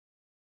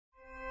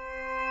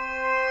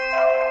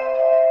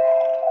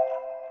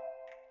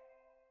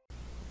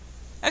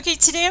Okay,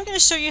 today I'm going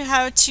to show you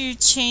how to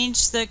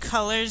change the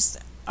colors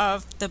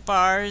of the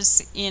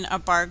bars in a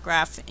bar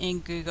graph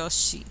in Google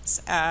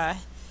Sheets.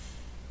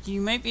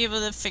 You might be able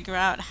to figure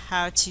out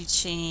how to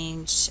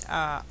change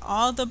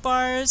all the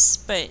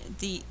bars, but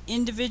the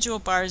individual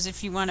bars,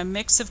 if you want a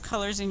mix of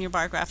colors in your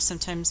bar graph,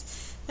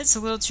 sometimes it's a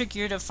little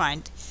trickier to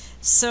find.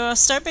 So I'll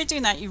start by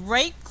doing that. You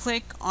right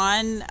click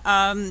on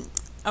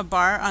a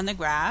bar on the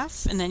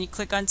graph, and then you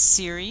click on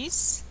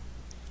Series.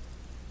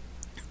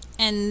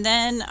 And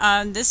then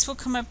this will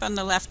come up on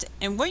the left,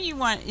 and what you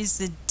want is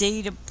the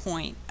data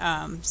point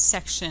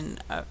section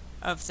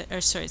of the,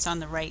 or sorry, it's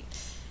on the right,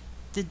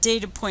 the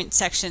data point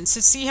section. So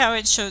see how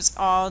it shows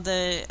all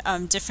the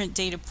different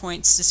data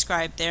points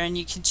described there, and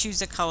you can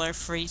choose a color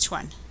for each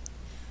one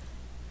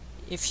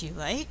if you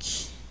like.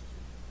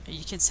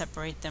 You can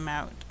separate them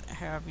out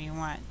however you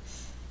want.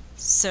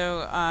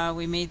 So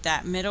we made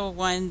that middle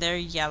one there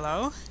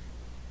yellow.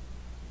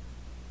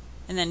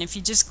 And then if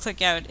you just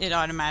click out, it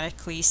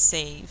automatically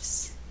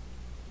saves.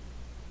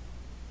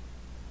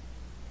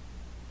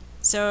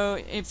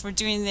 So if we're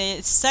doing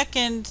the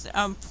second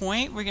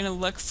point, we're going to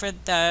look for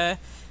the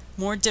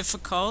more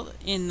difficult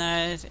in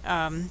the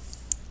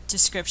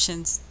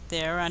descriptions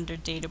there under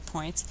data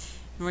points,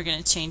 and we're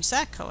going to change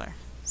that color.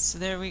 So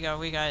there we go.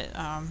 We got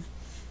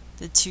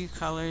the two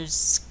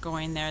colors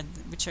going there,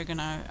 which are going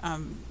to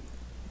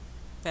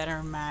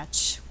better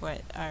match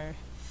what our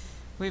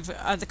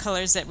the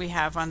colors that we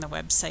have on the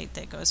website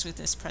that goes with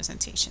this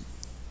presentation.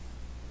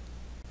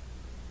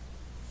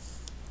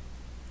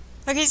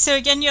 Okay, so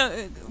again,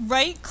 you'll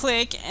right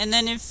click, and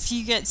then if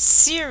you get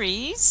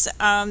series,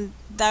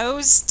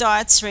 those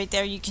dots right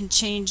there, you can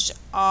change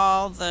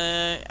all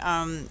the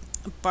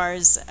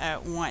bars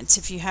at once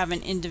if you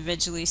haven't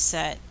individually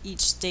set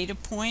each data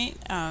point.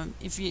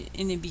 If you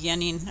in the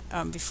beginning,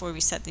 before we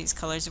set these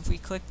colors, if we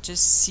click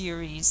just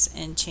series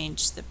and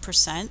change the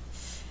percent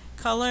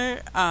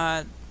color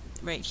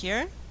right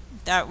here,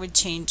 that would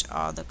change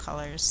all the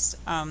colors.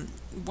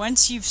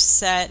 Once you've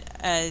set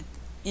a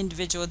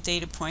individual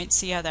data point,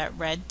 see how that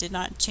red did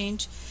not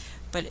change,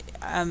 but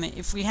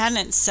if we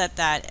hadn't set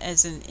that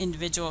as an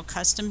individual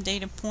custom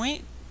data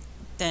point,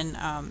 then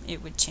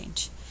it would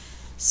change.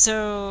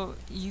 So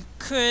you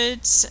could,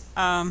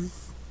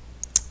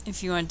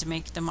 if you wanted to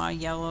make them all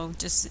yellow,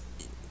 just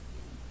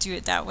do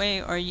it that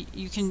way, or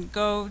you can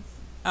go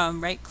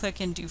right click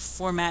and do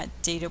format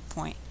data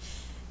point.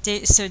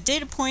 So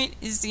data point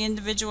is the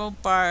individual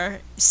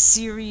bar,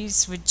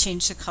 series would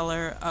change the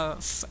color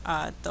of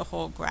the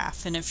whole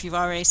graph, and if you've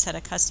already set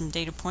a custom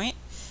data point,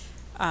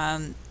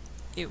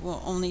 it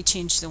will only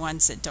change the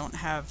ones that don't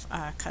have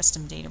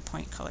custom data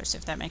point colors,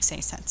 if that makes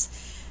any sense.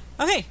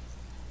 Okay,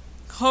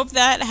 hope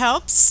that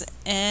helps,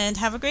 and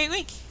have a great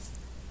week.